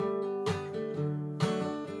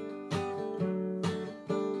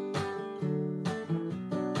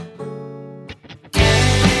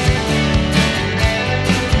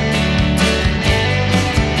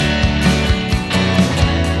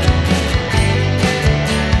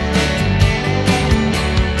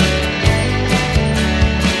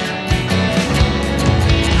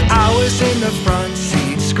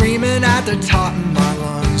the top of my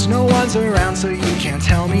lungs. No one's around, so you can't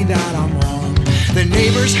tell me that I'm wrong. The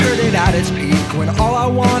neighbors heard it at its peak, when all I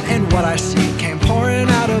want and what I seek came pouring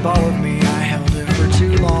out of all of me. I held it for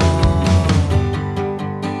too long.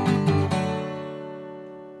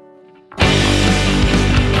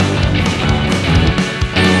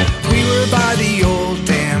 We were by the old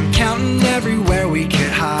dam, counting everywhere we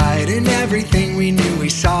could hide, and everything we knew we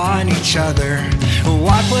saw in each other.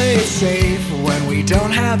 Why play it safe when we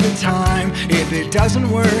don't have the time? If it doesn't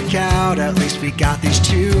work out, at least we got these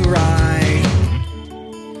two right.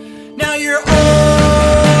 Now you're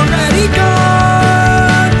already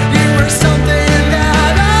gone. You were something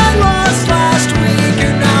that I lost last week,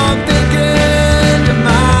 and now I'm thinking to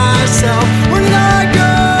myself, where did I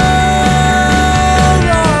go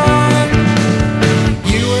wrong?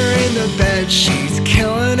 You were in the bed sheets,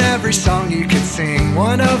 killing every song you could sing.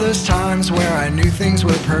 One of those times where I knew things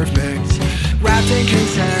were perfect. Wrapped in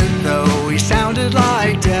content, though we sounded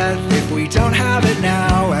like death. If we don't have it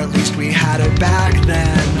now, at least we had it back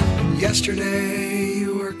then. Yesterday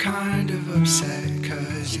you were kind of upset,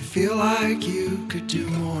 'cause you feel like you could do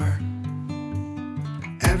more.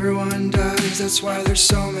 Everyone does, that's why there's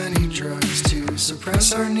so many drugs, to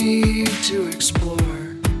suppress our need to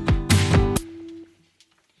explore.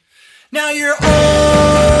 Now you're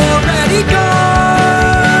already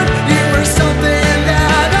gone. You were something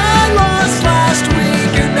that I lost last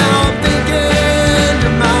week, and now I'm thinking to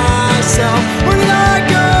myself, where did I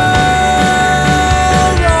go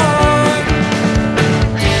wrong?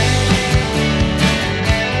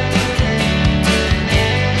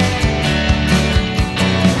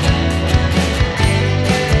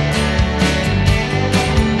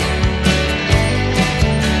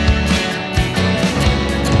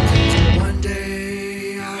 One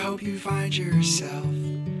day I hope you find yourself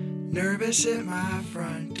nervous at my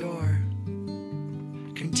front door,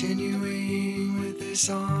 continuing with this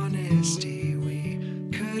honesty. We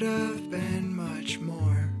could have been much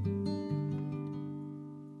more.